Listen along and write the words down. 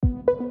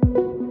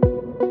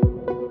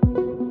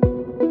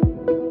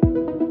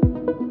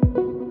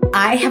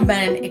I have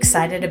been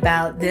excited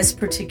about this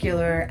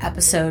particular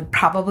episode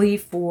probably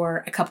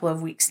for a couple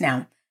of weeks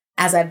now,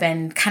 as I've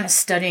been kind of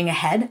studying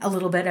ahead a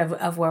little bit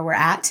of where we're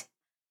at.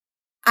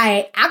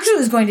 I actually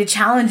was going to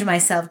challenge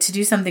myself to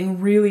do something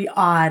really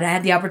odd. I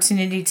had the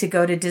opportunity to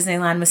go to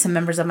Disneyland with some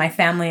members of my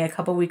family a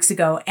couple weeks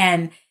ago.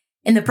 And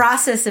in the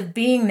process of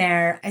being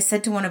there, I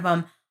said to one of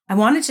them, I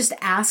want to just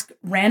ask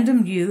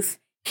random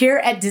youth here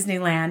at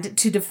Disneyland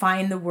to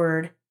define the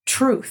word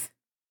truth.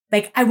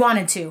 Like I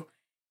wanted to,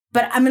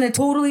 but I'm going to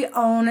totally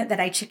own that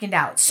I chickened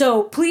out.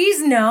 So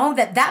please know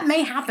that that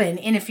may happen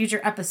in a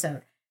future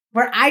episode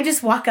where I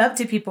just walk up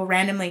to people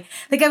randomly.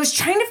 Like I was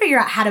trying to figure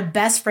out how to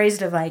best phrase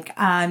it of like,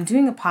 I'm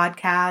doing a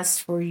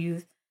podcast for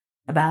youth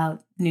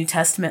about New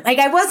Testament. Like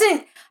I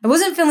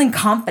wasn't feeling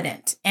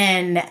confident.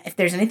 And if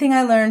there's anything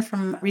I learned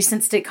from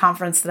recent state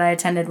conference that I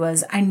attended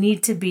was I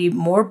need to be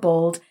more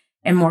bold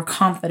and more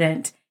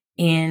confident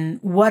in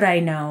what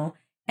I know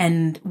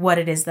and what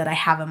it is that I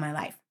have in my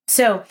life.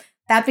 So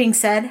that being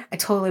said, I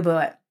totally blew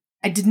it.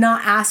 I did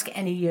not ask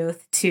any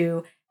youth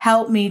to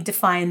help me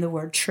define the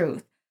word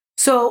truth.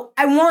 So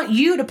I want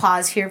you to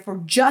pause here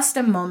for just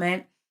a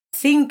moment.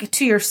 Think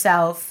to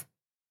yourself,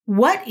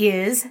 what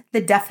is the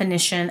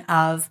definition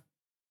of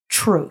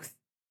truth?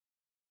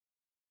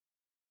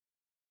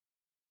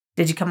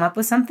 Did you come up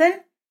with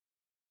something?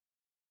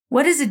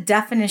 What is a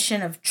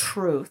definition of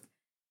truth?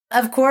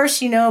 Of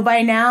course, you know,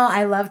 by now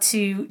I love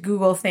to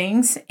Google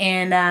things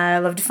and I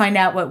love to find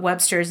out what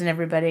Webster's and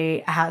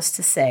everybody has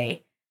to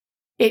say.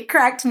 It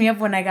cracked me up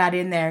when I got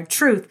in there.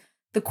 Truth,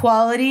 the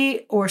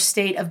quality or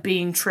state of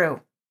being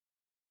true.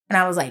 And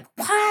I was like,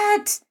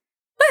 what?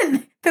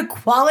 The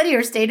quality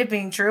or state of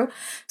being true?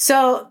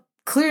 So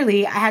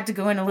clearly I had to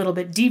go in a little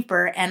bit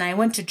deeper and I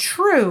went to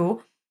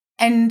true.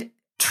 And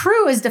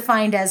true is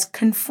defined as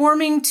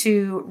conforming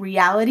to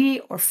reality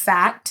or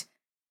fact,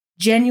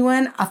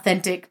 genuine,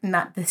 authentic,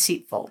 not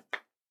deceitful.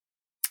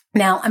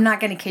 Now, I'm not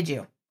going to kid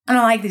you. I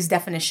don't like these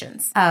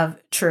definitions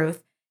of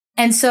truth.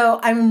 And so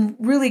I'm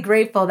really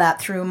grateful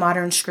that through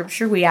modern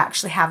scripture, we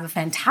actually have a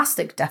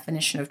fantastic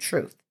definition of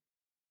truth.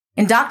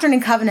 In Doctrine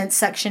and Covenants,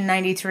 section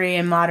 93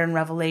 in Modern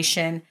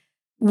Revelation,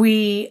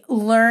 we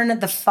learn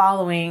the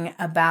following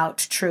about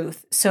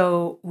truth.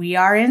 So we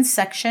are in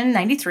section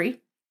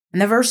 93,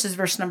 and the verse is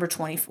verse number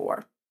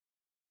 24.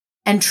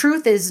 And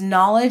truth is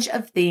knowledge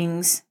of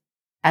things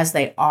as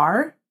they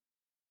are,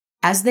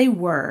 as they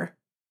were,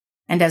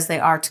 and as they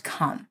are to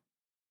come.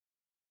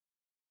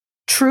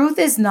 Truth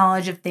is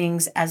knowledge of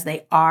things as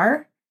they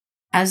are,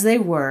 as they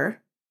were,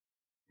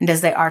 and as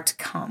they are to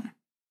come.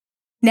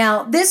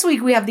 Now, this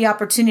week we have the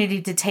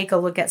opportunity to take a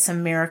look at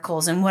some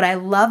miracles. And what I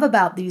love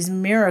about these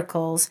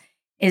miracles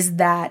is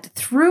that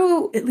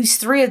through at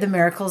least 3 of the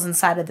miracles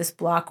inside of this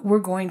block, we're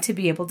going to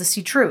be able to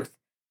see truth.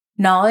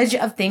 Knowledge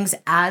of things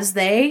as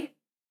they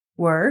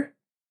were,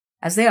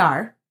 as they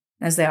are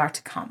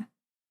to come.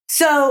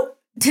 So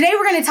today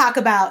we're going to talk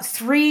about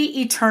 3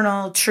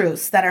 eternal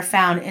truths that are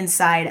found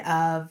inside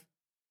of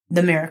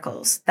the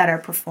miracles that are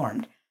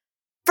performed.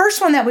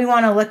 First one that we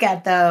want to look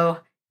at, though,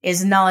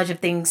 is knowledge of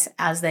things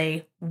as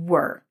they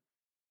were.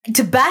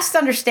 To best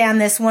understand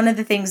this, one of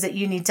the things that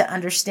you need to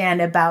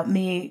understand about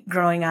me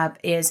growing up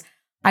is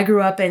I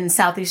grew up in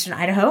southeastern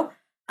Idaho.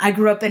 I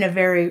grew up in a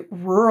very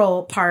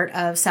rural part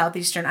of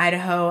southeastern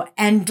Idaho,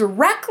 and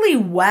directly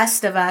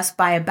west of us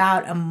by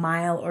about a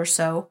mile or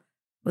so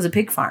was a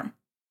pig farm.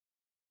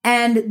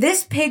 And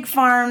this pig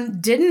farm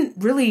didn't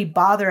really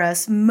bother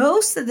us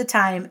most of the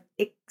time,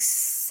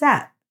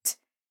 except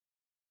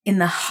in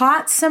the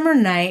hot summer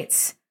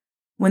nights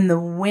when the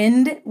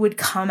wind would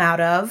come out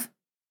of,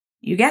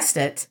 you guessed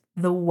it,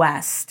 the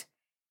west.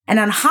 And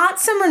on hot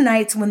summer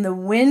nights when the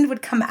wind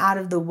would come out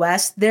of the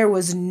west, there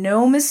was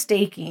no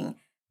mistaking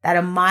that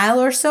a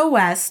mile or so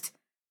west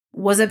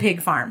was a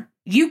pig farm.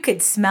 You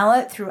could smell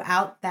it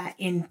throughout that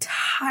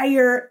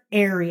entire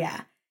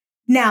area.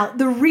 Now,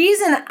 the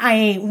reason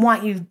I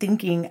want you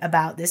thinking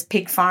about this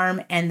pig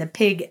farm and the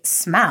pig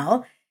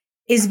smell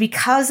is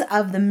because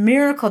of the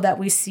miracle that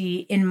we see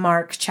in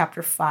Mark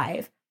chapter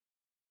 5.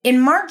 In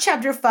Mark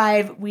chapter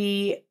 5,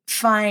 we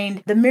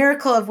find the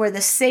miracle of where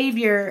the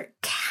Savior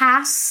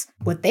casts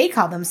what they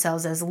call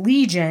themselves as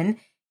legion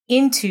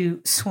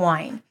into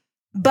swine.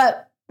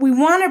 But we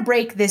want to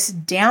break this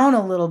down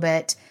a little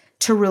bit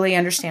to really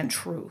understand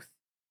truth.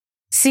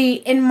 See,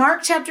 in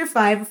Mark chapter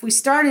 5, if we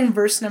start in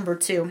verse number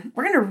 2,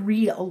 we're going to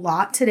read a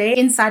lot today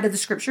inside of the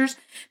scriptures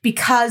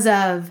because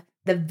of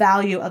the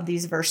value of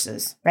these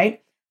verses,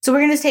 right? So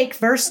we're going to take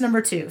verse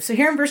number 2. So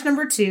here in verse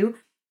number 2,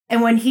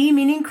 and when he,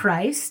 meaning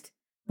Christ,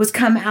 was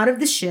come out of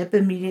the ship,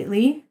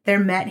 immediately there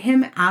met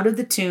him out of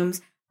the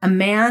tombs a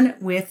man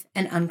with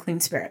an unclean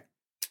spirit.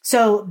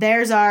 So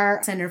there's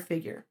our center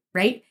figure,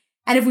 right?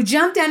 And if we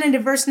jump down into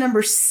verse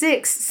number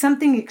 6,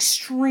 something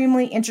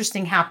extremely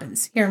interesting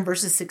happens here in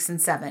verses 6 and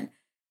 7.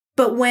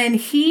 But when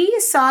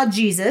he saw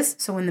Jesus,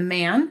 so when the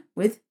man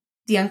with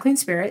the unclean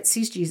spirit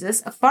sees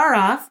Jesus afar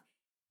off,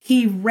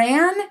 he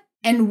ran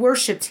and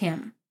worshiped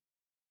him.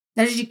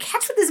 Now, did you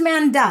catch what this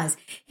man does?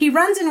 He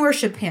runs and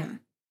worships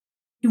him.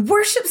 He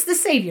worships the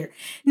Savior.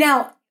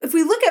 Now, if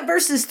we look at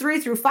verses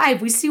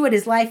 3-5, we see what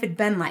his life had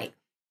been like.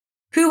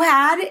 Who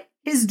had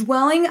his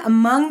dwelling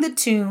among the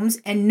tombs,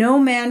 and no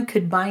man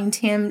could bind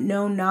him,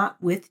 no,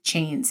 not with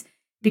chains,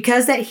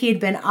 because that he had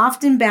been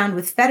often bound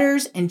with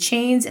fetters and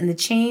chains, and the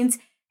chains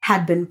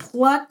had been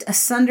plucked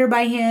asunder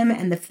by him,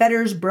 and the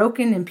fetters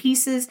broken in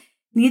pieces,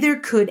 neither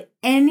could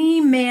any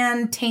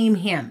man tame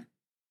him.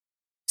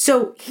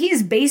 So he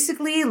is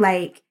basically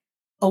like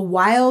a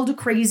wild,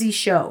 crazy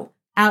show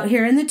out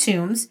here in the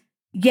tombs.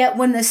 Yet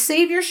when the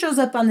Savior shows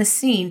up on the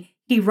scene,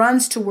 he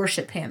runs to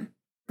worship him.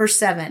 Verse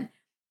 7,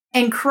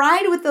 and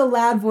cried with a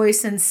loud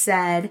voice and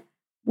said,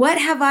 what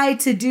have I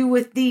to do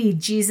with thee,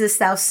 Jesus,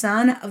 thou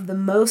Son of the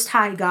Most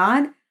High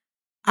God?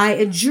 I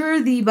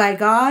adjure thee by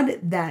God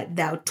that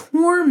thou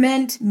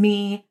torment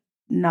me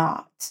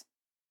not.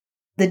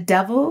 The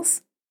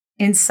devils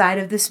inside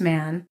of this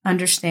man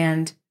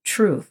understand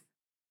truth,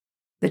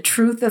 the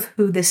truth of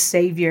who the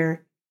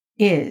Savior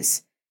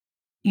is.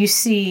 You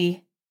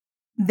see,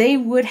 they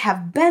would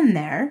have been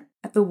there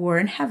at the war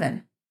in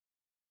heaven.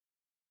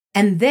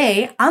 And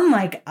they,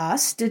 unlike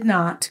us, did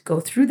not go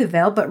through the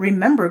veil, but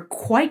remember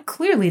quite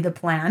clearly the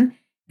plan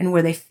and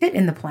where they fit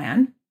in the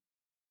plan.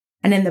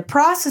 And in the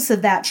process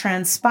of that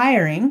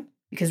transpiring,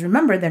 because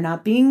remember, they're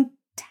not being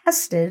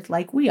tested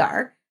like we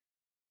are,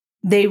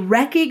 they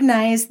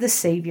recognize the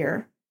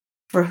Savior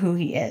for who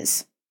he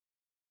is.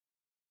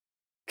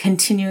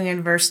 Continuing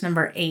in verse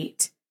number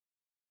 8.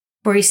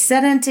 For he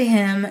said unto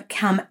him,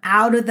 come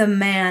out of the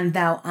man,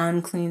 thou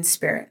unclean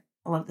spirit.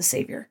 I love the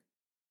Savior.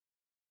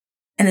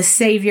 And the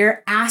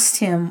Savior asked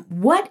him,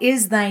 what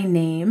is thy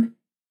name?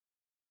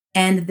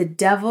 And the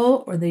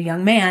devil, or the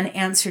young man,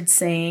 answered,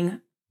 saying,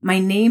 my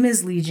name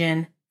is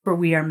Legion, for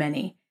we are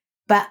many.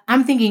 But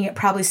I'm thinking it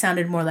probably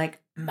sounded more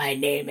like, my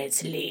name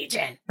is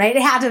Legion, right?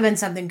 It had to have been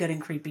something good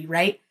and creepy,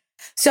 right?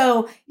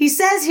 So he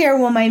says here,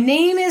 well, my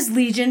name is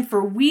Legion,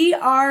 for we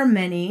are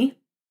many.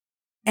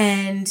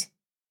 And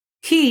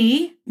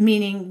he,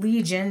 meaning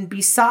Legion,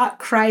 besought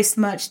Christ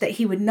much that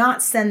he would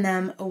not send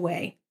them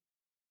away.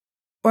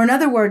 Or in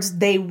other words,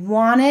 they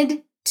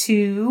wanted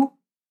to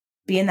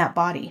be in that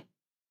body.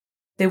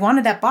 They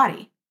wanted that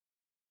body.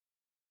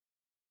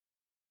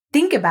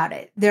 Think about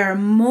it. There are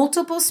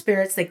multiple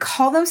spirits. They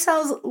call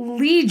themselves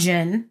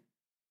Legion.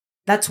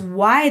 That's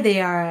why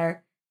they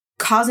are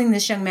causing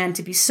this young man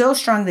to be so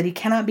strong that he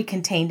cannot be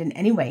contained in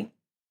any way.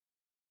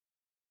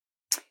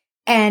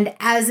 And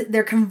as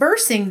they're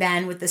conversing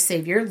then with the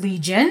Savior,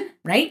 Legion,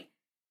 right?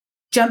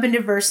 Jump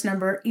into verse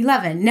number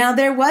 11. Now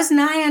there was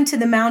nigh unto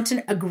the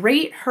mountain a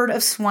great herd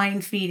of swine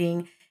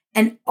feeding,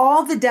 and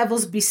all the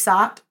devils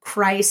besought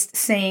Christ,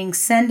 saying,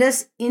 send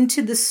us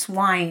into the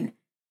swine,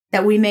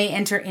 that we may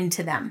enter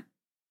into them.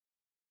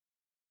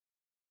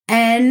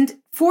 And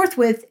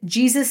forthwith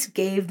Jesus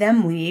gave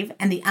them leave,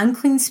 and the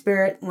unclean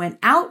spirit went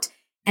out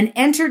and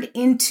entered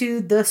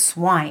into the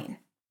swine.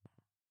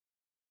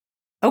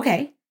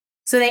 Okay,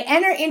 so they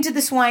enter into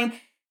the swine.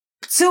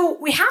 So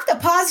we have to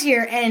pause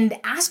here and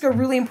ask a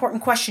really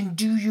important question.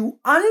 Do you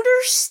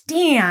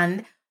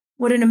understand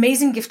what an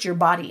amazing gift your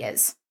body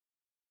is?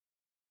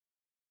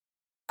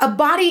 A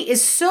body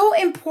is so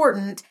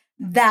important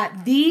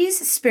that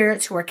these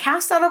spirits who are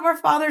cast out of our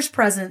Father's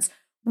presence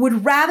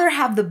would rather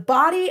have the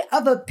body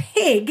of a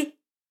pig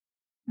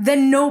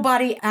than no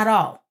body at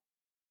all.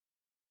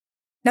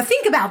 Now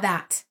think about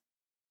that.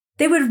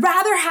 They would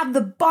rather have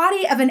the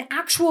body of an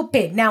actual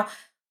pig. Now,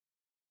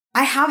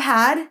 I have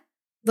had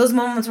those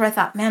moments where I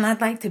thought, man, I'd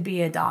like to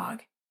be a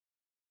dog,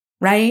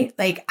 right?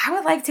 Like I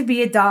would like to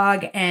be a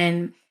dog.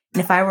 And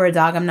if I were a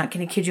dog, I'm not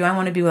going to kid you. I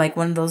want to be like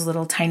one of those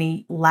little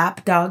tiny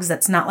lap dogs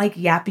that's not like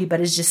yappy, but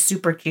is just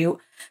super cute.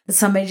 That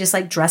somebody just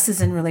like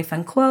dresses in really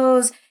fun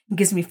clothes and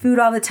gives me food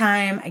all the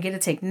time. I get to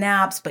take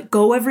naps, but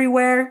go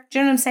everywhere. Do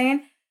you know what I'm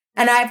saying?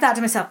 And I've thought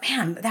to myself,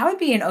 man, that would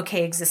be an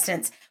okay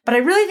existence. But I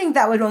really think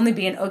that would only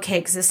be an okay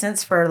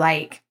existence for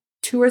like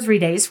 2 or 3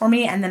 days for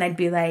me. And then I'd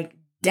be like,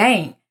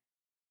 dang,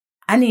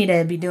 I need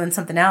to be doing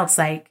something else.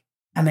 Like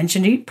I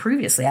mentioned to you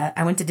previously,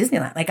 I went to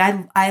Disneyland. Like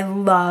I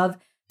love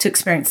to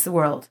experience the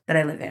world that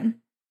I live in.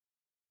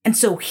 And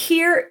so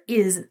here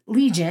is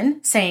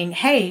Legion saying,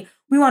 hey,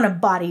 we want a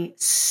body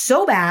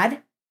so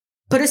bad,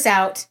 put us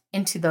out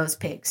into those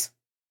pigs.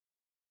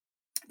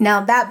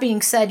 Now, that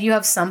being said, you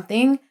have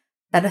something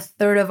that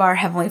 1/3 of our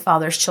Heavenly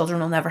Father's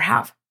children will never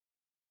have.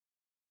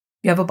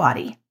 You have a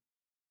body.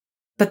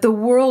 But the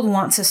world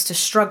wants us to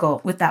struggle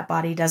with that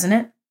body, doesn't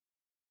it?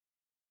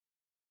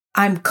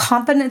 I'm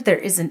confident there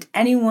isn't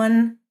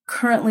anyone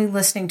currently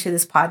listening to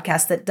this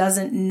podcast that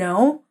doesn't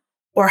know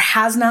or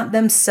has not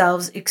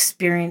themselves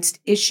experienced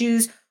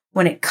issues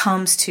when it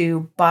comes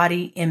to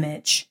body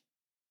image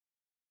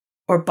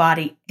or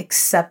body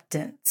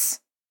acceptance.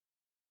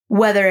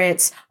 Whether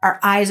it's our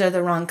eyes are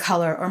the wrong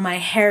color, or my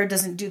hair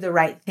doesn't do the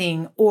right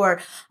thing, or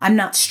I'm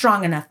not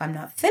strong enough, I'm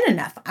not thin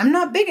enough, I'm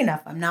not big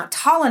enough, I'm not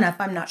tall enough,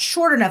 I'm not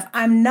short enough,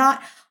 I'm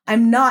not.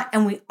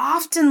 And we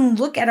often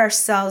look at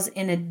ourselves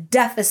in a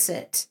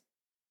deficit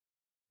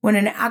when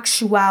in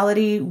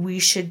actuality we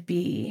should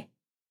be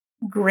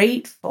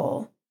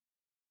grateful,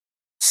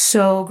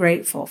 so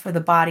grateful for the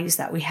bodies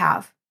that we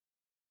have.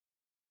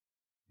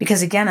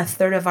 Because again, a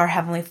third of our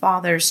Heavenly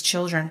Father's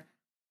children,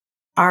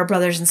 our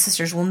brothers and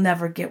sisters, will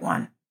never get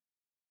one.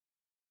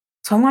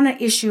 So I want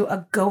to issue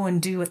a go and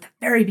do at the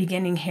very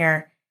beginning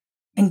here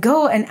and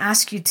go and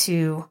ask you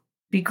to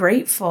be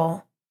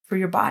grateful for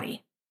your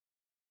body.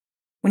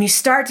 When you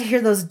start to hear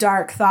those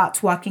dark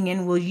thoughts walking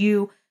in, will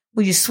you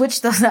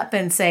switch those up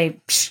and say,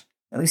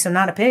 at least I'm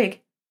not a pig.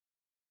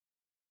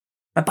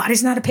 My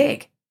body's not a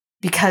pig,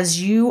 because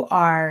you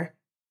are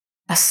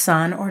a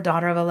son or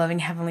daughter of a loving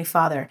Heavenly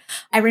Father.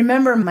 I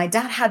remember my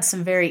dad had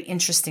some very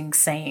interesting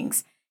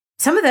sayings.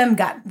 Some of them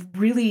got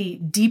really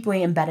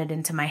deeply embedded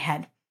into my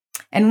head.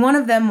 And one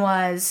of them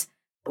was,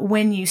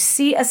 when you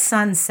see a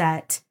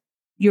sunset,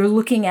 you're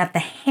looking at the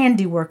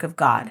handiwork of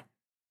God.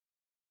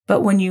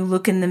 But when you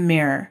look in the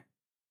mirror,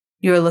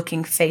 you're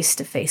looking face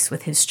to face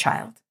with His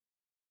child.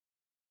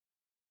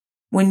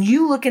 When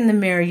you look in the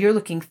mirror, you're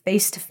looking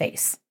face to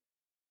face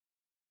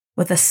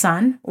with a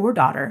son or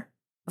daughter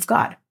of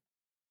God.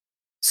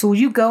 So will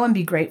you go and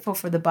be grateful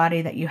for the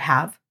body that you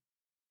have?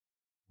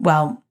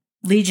 Well,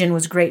 Legion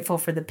was grateful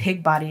for the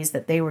pig bodies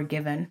that they were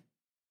given.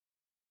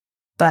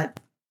 But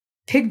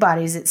pig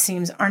bodies, it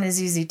seems, aren't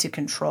as easy to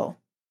control.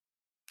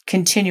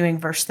 Continuing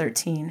verse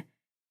 13.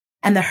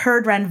 And the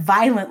herd ran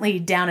violently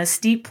down a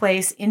steep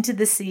place into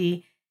the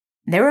sea.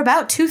 There were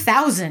about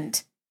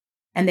 2,000,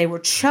 and they were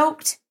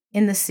choked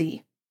in the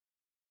sea.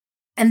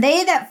 And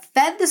they that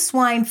fed the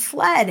swine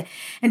fled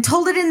and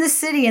told it in the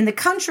city and the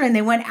country, and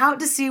they went out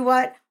to see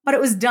what it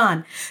was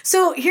done.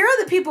 So here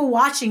are the people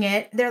watching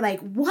it. They're like,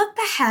 what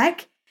the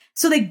heck?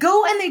 So they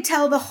go and they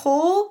tell the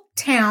whole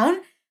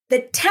town. The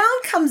town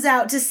comes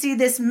out to see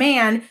this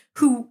man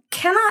who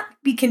cannot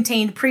be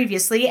contained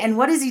previously. And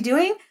what is he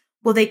doing?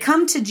 Well, they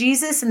come to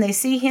Jesus and they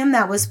see him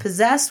that was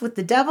possessed with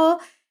the devil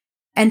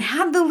and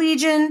had the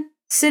legion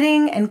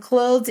sitting and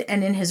clothed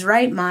and in his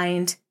right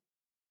mind.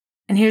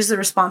 And here's the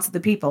response of the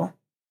people.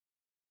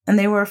 And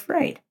they were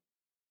afraid.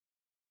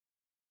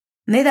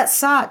 And they that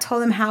saw it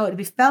told him how it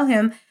befell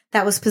him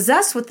that was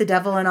possessed with the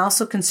devil, and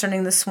also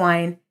concerning the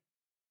swine.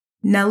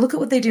 Now look at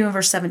what they do in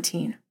verse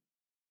 17.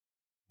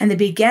 And they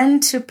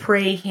began to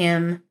pray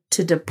him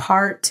to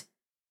depart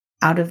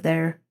out of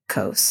their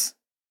coasts.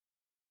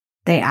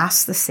 They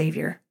asked the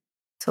Savior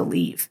to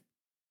leave.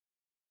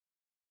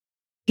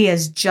 He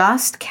has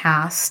just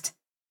cast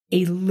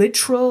a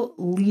literal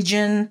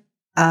legion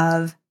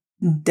of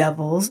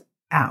devils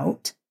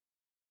out,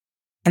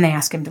 and they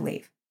ask him to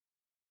leave.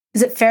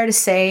 Is it fair to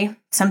say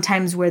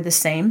sometimes we're the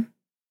same?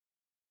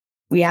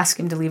 We ask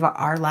him to leave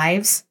our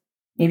lives.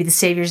 Maybe the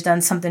Savior's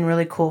done something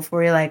really cool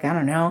for you, like, I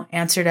don't know,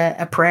 answered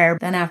a prayer.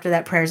 Then after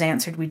that prayer's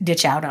answered, we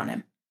ditch out on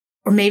him.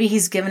 Or maybe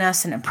he's given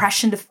us an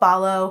impression to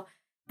follow,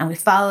 and we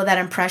follow that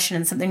impression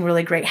and something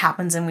really great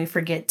happens and we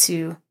forget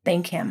to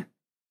thank him.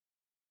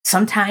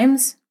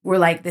 Sometimes we're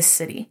like this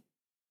city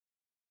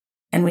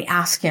and we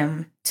ask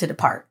him to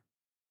depart.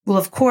 Well,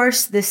 of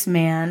course, this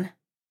man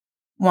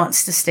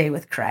wants to stay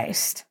with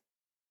Christ.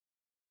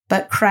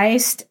 But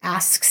Christ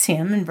asks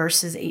him in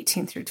verses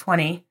 18 through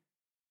 20,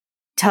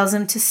 tells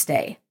him to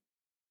stay.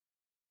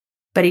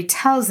 But he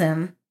tells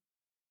him,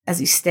 as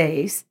he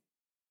stays,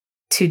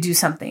 to do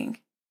something.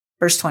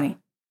 Verse 20,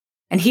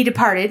 and he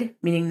departed,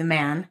 meaning the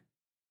man,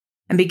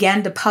 and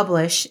began to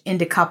publish in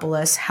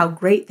Decapolis how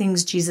great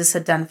things Jesus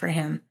had done for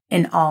him,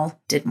 and all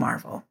did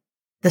marvel.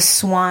 The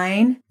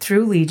swine,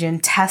 through Legion,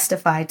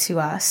 testified to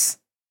us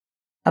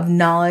of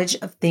knowledge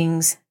of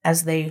things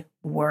as they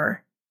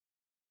were.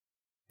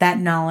 That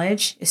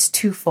knowledge is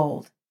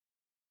twofold.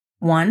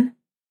 One,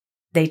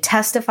 they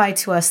testify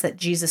to us that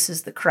Jesus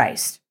is the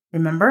Christ.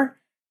 Remember?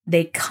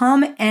 They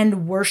come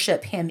and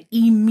worship him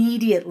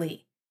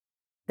immediately.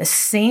 The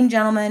same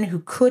gentleman who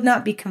could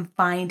not be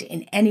confined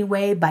in any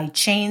way by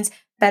chains,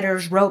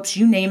 fetters, ropes,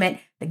 you name it.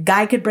 The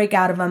guy could break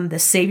out of him. The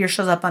Savior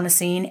shows up on the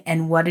scene.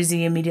 And what does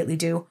he immediately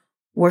do?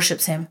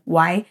 Worships him.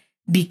 Why?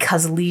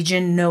 Because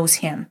Legion knows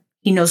him.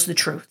 He knows the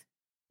truth,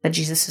 that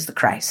Jesus is the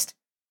Christ.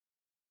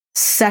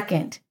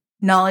 Second,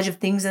 knowledge of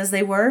things as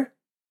they were.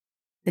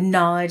 The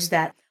knowledge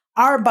that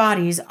our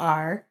bodies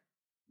are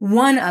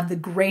one of the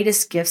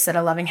greatest gifts that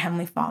a loving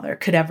Heavenly Father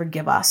could ever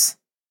give us.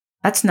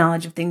 That's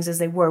knowledge of things as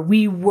they were.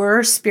 We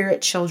were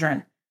spirit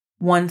children.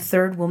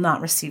 1/3 will not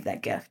receive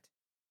that gift.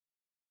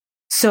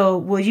 So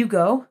will you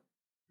go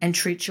and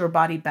treat your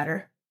body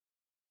better?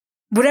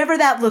 Whatever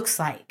that looks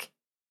like,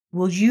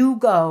 will you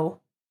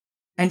go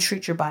and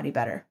treat your body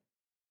better?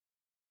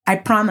 I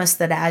promise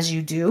that as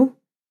you do,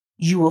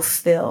 you will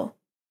feel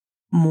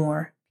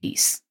more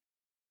peace.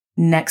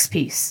 Next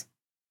piece.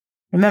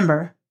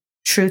 Remember,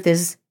 truth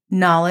is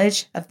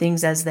knowledge of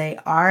things as they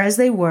are, as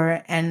they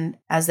were, and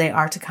as they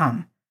are to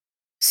come.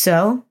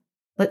 So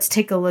let's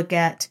take a look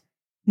at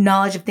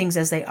knowledge of things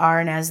as they are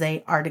and as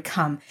they are to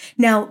come.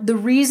 Now, the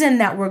reason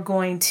that we're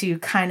going to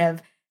kind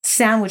of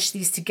sandwich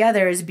these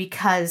together is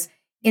because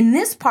in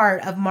this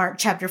part of Mark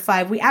chapter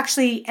 5, we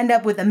actually end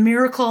up with a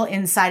miracle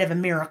inside of a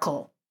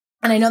miracle.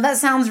 And I know that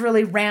sounds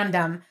really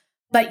random,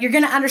 but you're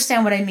going to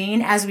understand what I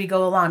mean as we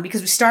go along,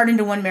 because we start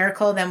into one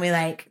miracle, then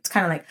it's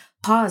kind of like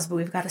pause, but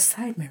we've got a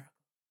side miracle.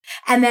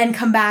 And then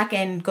come back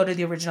and go to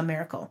the original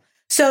miracle.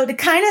 So to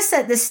kind of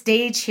set the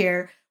stage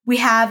here, we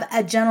have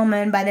a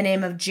gentleman by the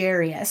name of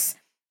Jairus.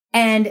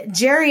 And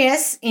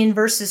Jairus, in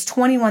verses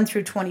 21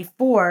 through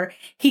 24,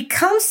 he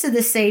comes to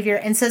the Savior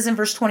and says in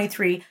verse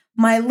 23,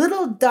 "My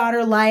little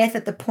daughter lieth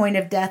at the point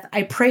of death.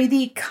 I pray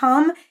thee,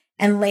 come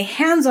and lay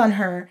hands on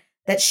her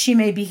that she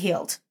may be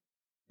healed,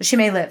 that she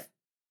may live."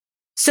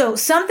 So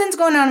something's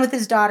going on with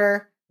his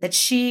daughter, that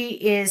she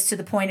is to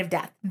the point of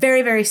death.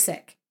 Very, very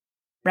sick,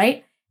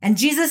 right? And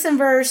Jesus in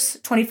verse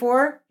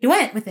 24, he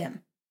went with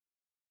him.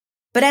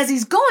 But as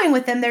he's going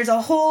with him, there's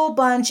a whole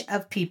bunch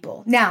of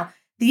people. Now,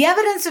 the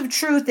evidence of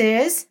truth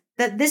is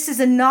that this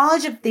is a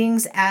knowledge of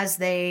things as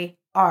they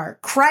are.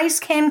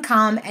 Christ can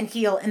come and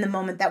heal in the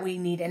moment that we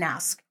need and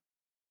ask.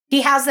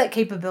 He has that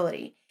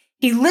capability.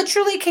 He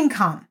literally can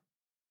come.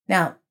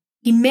 Now,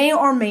 he may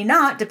or may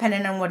not,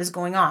 depending on what is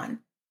going on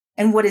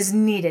and what is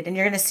needed. And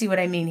you're going to see what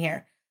I mean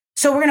here.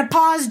 So we're going to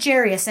pause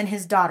Jairus and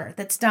his daughter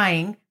that's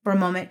dying for a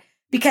moment,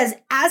 because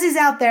as he's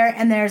out there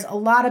and there's a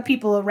lot of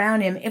people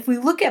around him, if we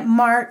look at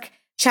Mark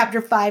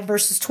chapter 5,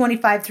 verses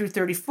 25 through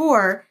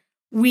 34,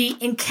 we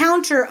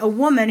encounter a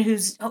woman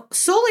who's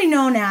solely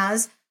known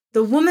as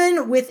the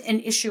woman with an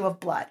issue of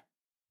blood.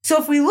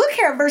 So if we look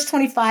here at verse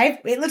 25,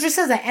 it literally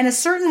says that, "And a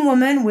certain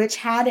woman which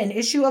had an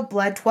issue of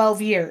blood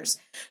 12 years.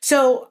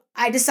 So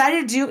I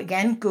decided to do,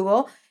 again,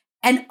 Google,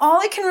 and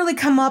all I can really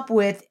come up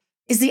with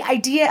is the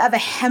idea of a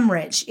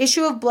hemorrhage.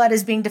 Issue of blood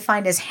is being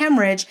defined as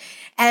hemorrhage.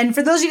 And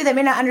for those of you that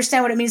may not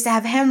understand what it means to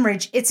have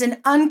hemorrhage, it's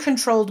an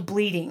uncontrolled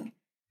bleeding.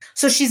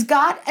 So she's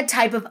got a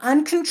type of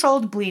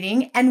uncontrolled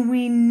bleeding, and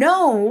we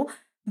know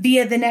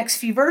via the next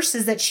few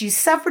verses that she's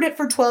suffered it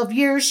for 12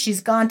 years.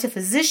 She's gone to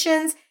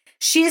physicians.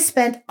 She has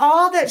spent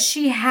all that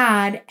she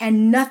had,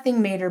 and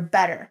nothing made her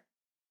better.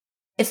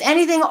 If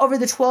anything, over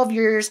the 12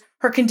 years,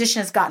 her condition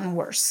has gotten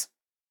worse.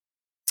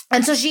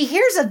 And so she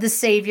hears of the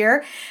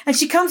Savior, and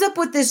she comes up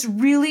with this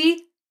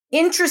really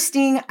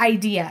interesting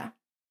idea.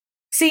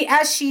 See,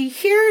 as she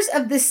hears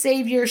of the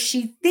Savior,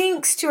 she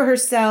thinks to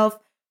herself,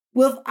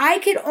 well, if I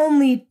could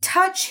only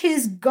touch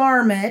his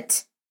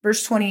garment,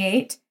 verse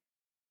 28,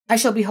 I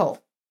shall be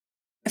whole.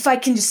 If I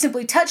can just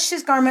simply touch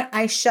his garment,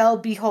 I shall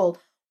be whole.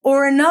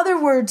 Or in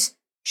other words,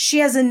 she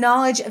has a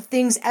knowledge of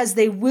things as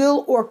they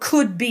will or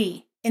could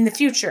be in the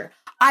future.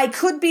 I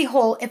could be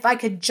whole if I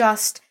could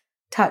just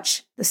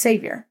touch the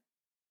Savior.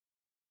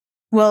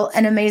 Well,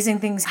 an amazing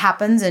thing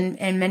happens, and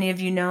many of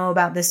you know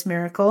about this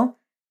miracle.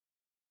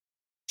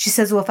 She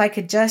says, well, if I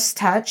could just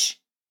touch.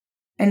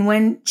 And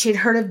when she had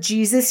heard of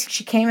Jesus,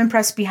 she came and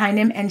pressed behind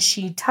him, and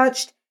she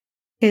touched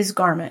his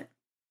garment.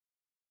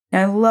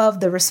 Now, I love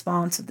the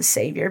response of the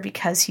Savior,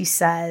 because he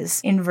says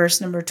in verse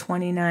number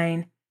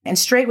 29, "And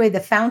straightway the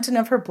fountain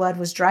of her blood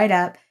was dried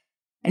up,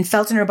 and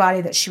felt in her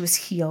body that she was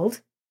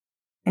healed.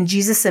 And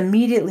Jesus,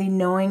 immediately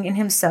knowing in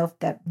himself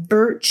that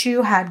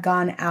virtue had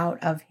gone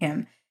out of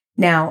him."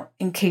 Now,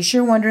 in case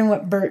you're wondering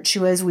what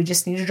virtue is, we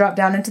just need to drop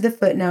down into the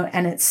footnote,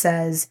 and it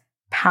says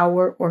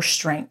power or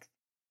strength.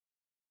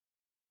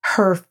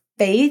 Her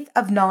faith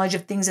of knowledge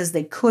of things as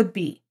they could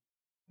be,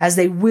 as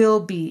they will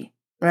be.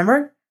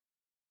 Remember?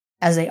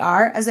 As they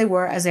are, as they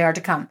were, as they are to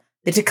come.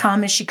 The to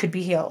come is she could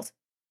be healed.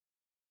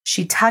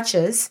 She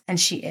touches, and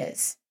she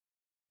is.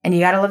 And you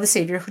got to love the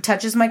Savior who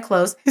touches my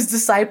clothes. His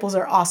disciples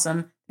are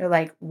awesome. They're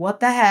like, what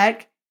the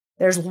heck?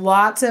 There's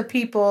lots of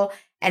people.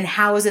 And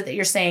how is it that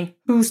you're saying,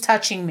 who's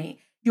touching me?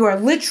 You are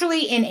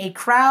literally in a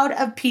crowd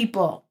of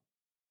people,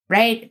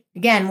 right?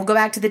 Again, we'll go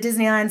back to the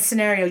Disneyland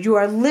scenario. You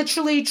are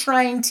literally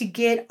trying to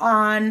get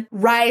on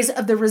Rise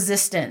of the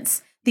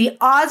Resistance. The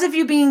odds of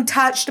you being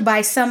touched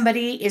by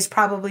somebody is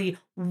probably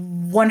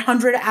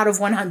 100 out of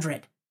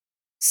 100.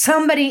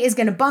 Somebody is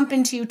going to bump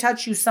into you,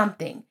 touch you,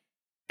 something.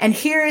 And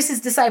here is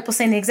his disciple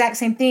saying the exact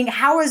same thing.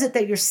 How is it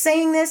that you're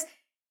saying this?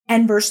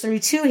 And verse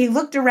 32, he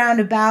looked around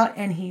about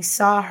and he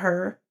saw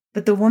her.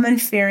 But the woman,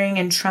 fearing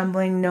and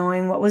trembling,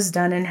 knowing what was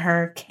done in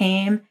her,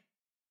 came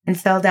and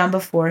fell down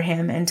before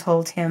him and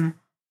told him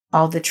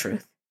all the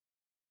truth.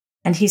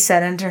 And he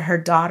said unto her,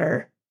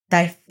 Daughter,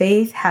 thy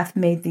faith hath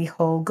made thee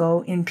whole.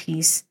 Go in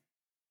peace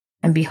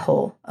and be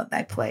whole of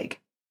thy plague.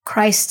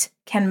 Christ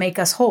can make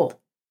us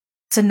whole.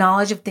 It's a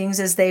knowledge of things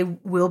as they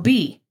will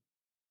be.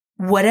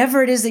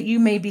 Whatever it is that you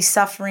may be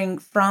suffering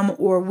from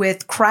or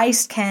with,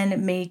 Christ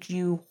can make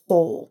you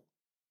whole.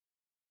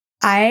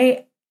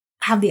 I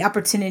have the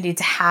opportunity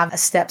to have a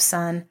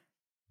stepson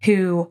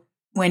who,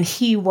 when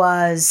he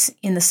was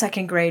in the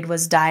second grade,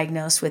 was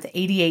diagnosed with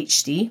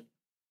ADHD,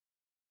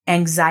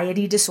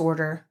 anxiety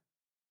disorder,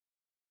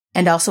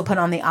 and also put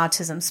on the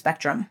autism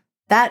spectrum.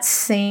 That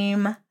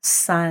same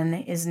son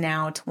is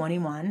now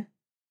 21,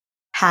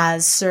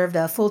 has served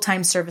a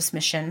full-time service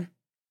mission.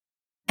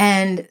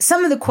 And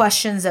some of the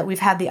questions that we've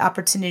had the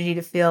opportunity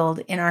to field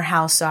in our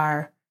house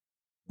are,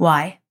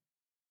 why?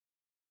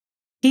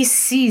 He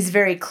sees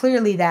very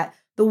clearly that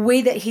the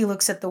way that he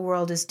looks at the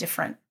world is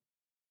different.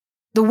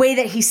 The way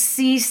that he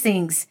sees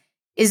things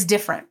is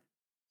different.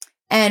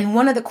 And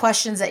one of the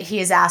questions that he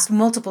has asked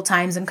multiple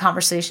times in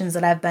conversations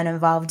that I've been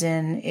involved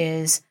in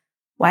is,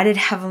 why did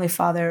Heavenly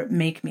Father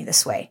make me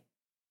this way?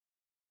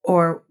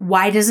 Or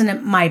why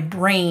doesn't my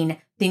brain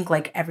think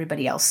like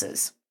everybody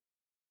else's?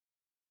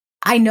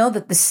 I know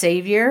that the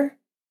Savior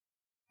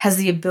has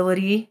the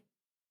ability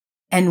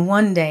and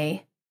one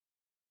day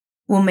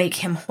will make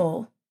him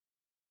whole.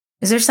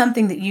 Is there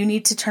something that you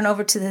need to turn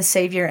over to the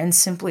Savior and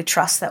simply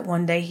trust that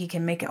one day he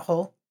can make it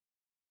whole?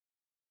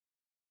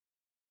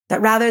 That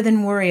rather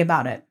than worry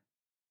about it,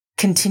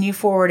 continue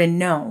forward and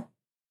know,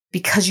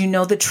 because you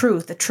know the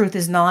truth. The truth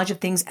is knowledge of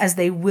things as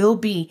they will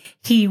be.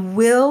 He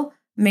will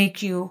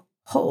make you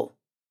whole.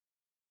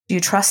 Do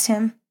you trust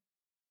him?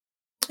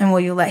 And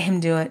will you let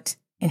him do it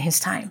in his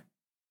time?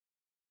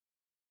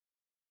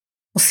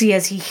 We'll see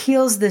as he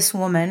heals this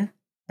woman.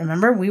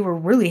 Remember, we were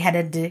really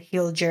headed to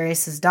heal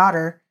Jairus'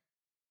 daughter.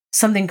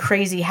 Something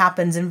crazy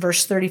happens in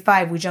verse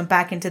 35. We jump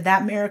back into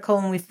that miracle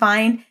and we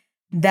find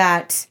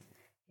that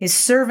his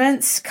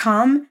servants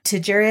come to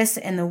Jairus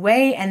in the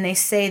way and they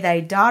say, "Thy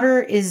daughter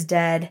is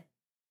dead.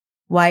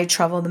 Why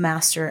trouble the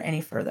master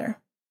any further?"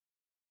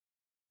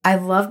 I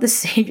love the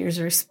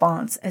Savior's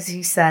response as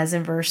he says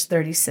in verse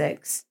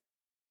 36,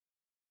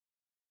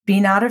 "Be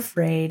not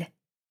afraid,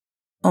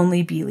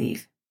 only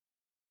believe."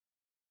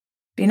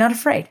 Be not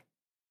afraid,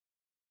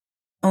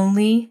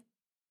 only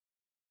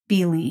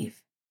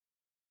believe.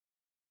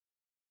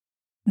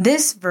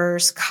 This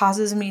verse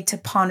causes me to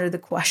ponder the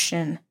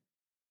question,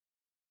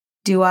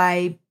 do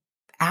I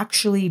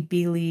actually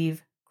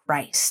believe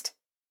Christ?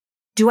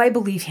 Do I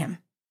believe him?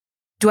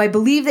 Do I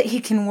believe that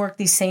he can work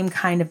these same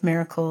kind of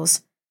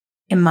miracles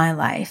in my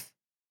life?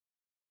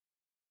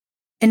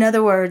 In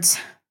other words,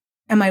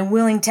 am I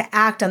willing to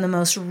act on the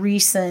most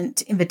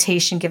recent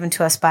invitation given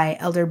to us by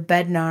Elder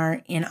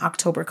Bednar in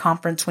October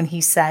conference when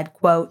he said,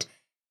 quote,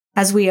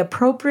 "As we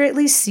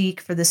appropriately seek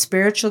for the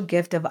spiritual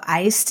gift of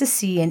eyes to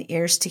see and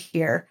ears to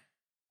hear,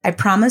 I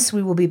promise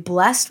we will be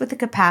blessed with the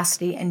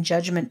capacity and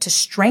judgment to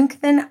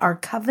strengthen our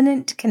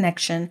covenant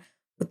connection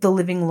with the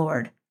living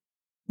Lord.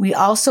 We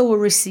also will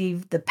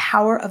receive the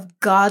power of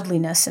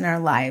godliness in our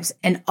lives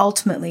and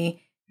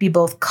ultimately be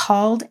both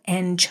called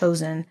and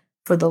chosen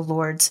for the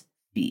Lord's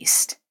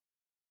feast."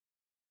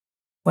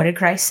 What did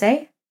Christ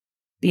say?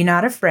 Be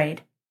not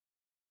afraid,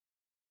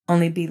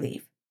 only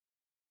believe.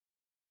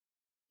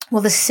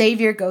 Well, the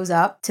Savior goes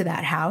up to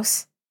that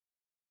house.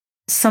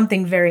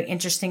 Something very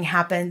interesting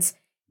happens.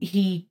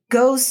 He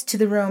goes to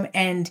the room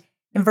and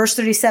in verse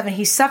 37,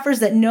 he suffers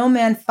that no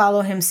man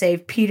follow him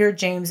save Peter,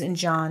 James, and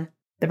John,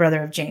 the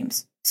brother of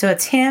James. So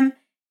it's him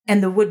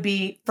and the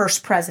would-be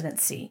first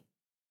presidency.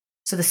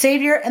 So the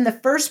Savior and the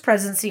first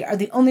presidency are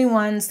the only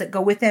ones that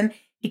go with him.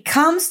 He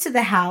comes to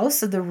the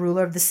house of the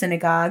ruler of the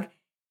synagogue,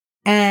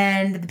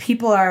 and the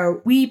people are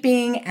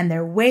weeping and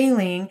they're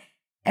wailing.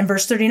 And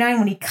verse 39,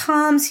 when he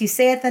comes, he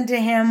saith unto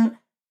him,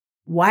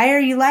 "Why are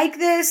you like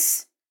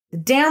this? The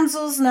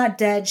damsel's not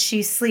dead,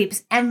 she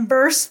sleeps." And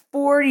verse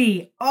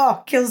 40,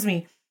 kills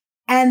me.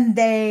 And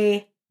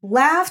they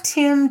laughed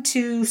him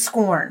to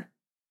scorn.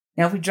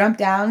 Now, if we jump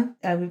down,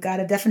 we've got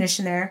a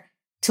definition there.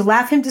 To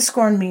laugh him to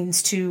scorn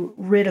means to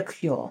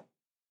ridicule.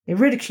 They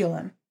ridicule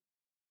him.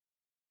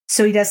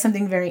 So he does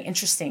something very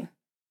interesting.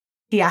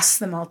 He asks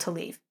them all to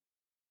leave.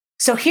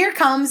 So here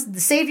comes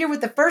the Savior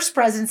with the first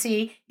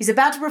presidency. He's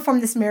about to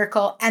perform this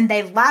miracle, and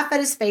they laugh at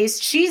his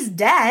face. She's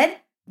dead.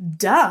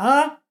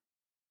 Duh.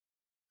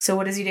 So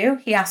what does he do?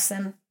 He asks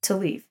them to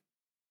leave.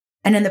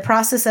 And in the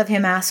process of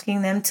him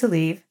asking them to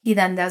leave, he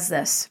then does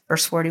this.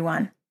 Verse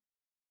 41.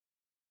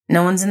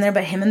 No one's in there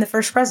but him and the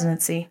first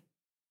presidency.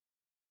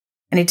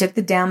 And he took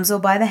the damsel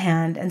by the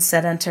hand and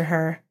said unto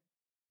her,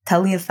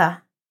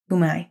 Talitha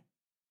cumi,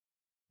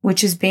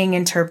 which is being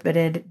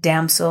interpreted,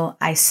 "Damsel,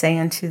 I say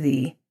unto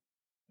thee,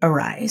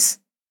 arise."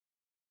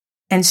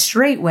 And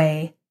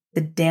straightway the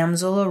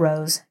damsel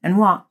arose and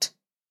walked.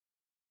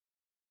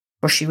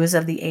 For she was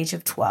of the age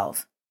of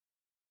 12,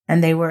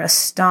 and they were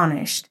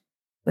astonished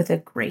with a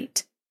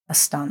great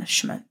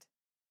astonishment.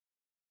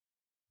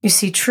 You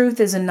see, truth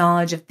is a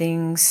knowledge of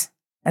things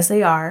as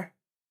they are,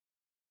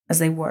 as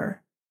they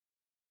were,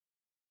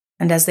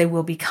 and as they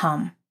will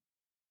become.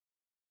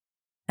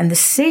 And the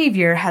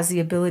Savior has the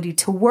ability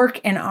to work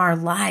in our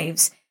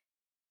lives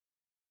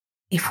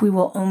if we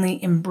will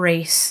only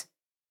embrace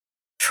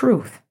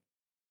truth.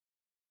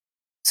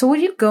 So will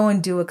you go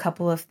and do a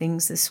couple of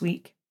things this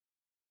week?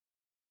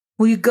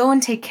 Will you go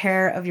and take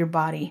care of your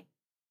body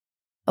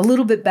a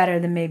little bit better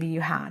than maybe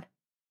you had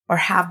or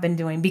have been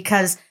doing?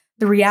 Because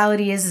the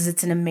reality is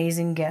it's an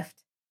amazing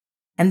gift.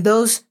 And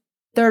those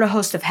third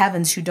host of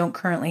heavens who don't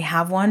currently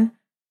have one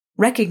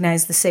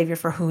recognize the Savior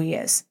for who he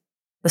is,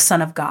 the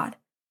Son of God.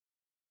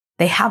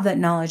 They have that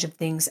knowledge of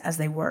things as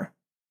they were.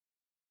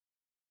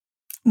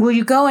 Will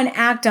you go and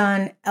act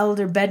on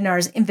Elder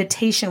Bednar's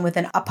invitation with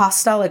an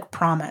apostolic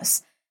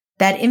promise?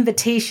 That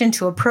invitation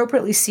to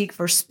appropriately seek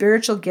for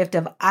spiritual gift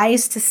of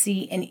eyes to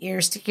see and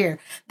ears to hear.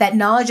 That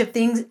knowledge of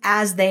things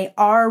as they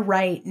are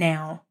right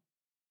now.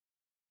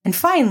 And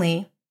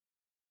finally,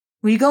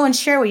 will you go and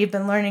share what you've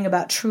been learning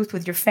about truth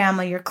with your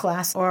family, your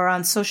class, or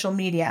on social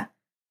media?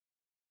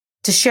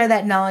 To share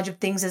that knowledge of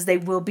things as they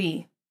will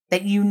be.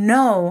 That you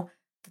know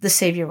that the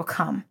Savior will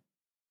come.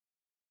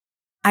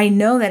 I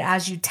know that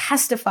as you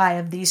testify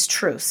of these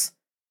truths,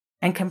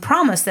 and can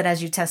promise that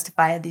as you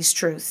testify of these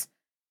truths,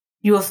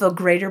 you will feel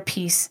greater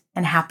peace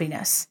and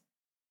happiness.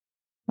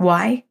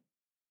 Why?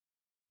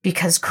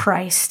 Because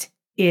Christ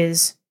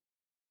is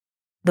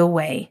the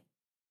way,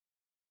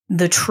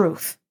 the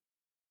truth,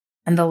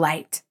 and the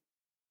light.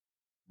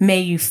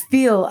 May you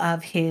feel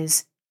of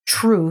his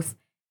truth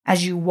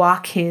as you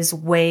walk his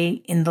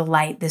way in the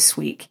light this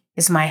week,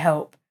 is my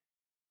hope.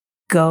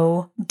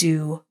 Go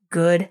do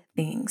good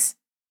things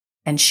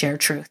and share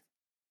truth.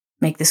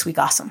 Make this week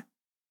awesome.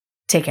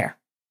 Take care.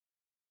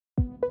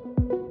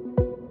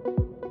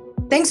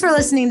 Thanks for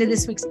listening to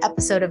this week's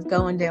episode of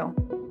Go and Do.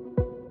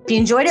 If you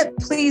enjoyed it,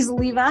 please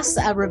leave us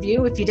a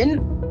review. If you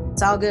didn't,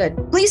 it's all good.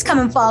 Please come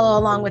and follow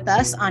along with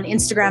us on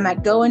Instagram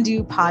at Go and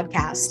Do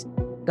Podcast.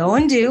 Go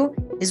and Do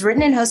is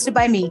written and hosted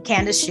by me,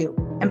 Candace Shue,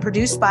 and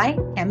produced by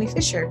Cami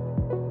Fisher.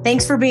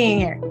 Thanks for being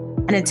here.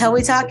 And until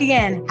we talk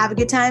again, have a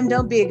good time.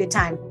 Don't be a good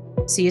time.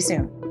 See you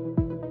soon.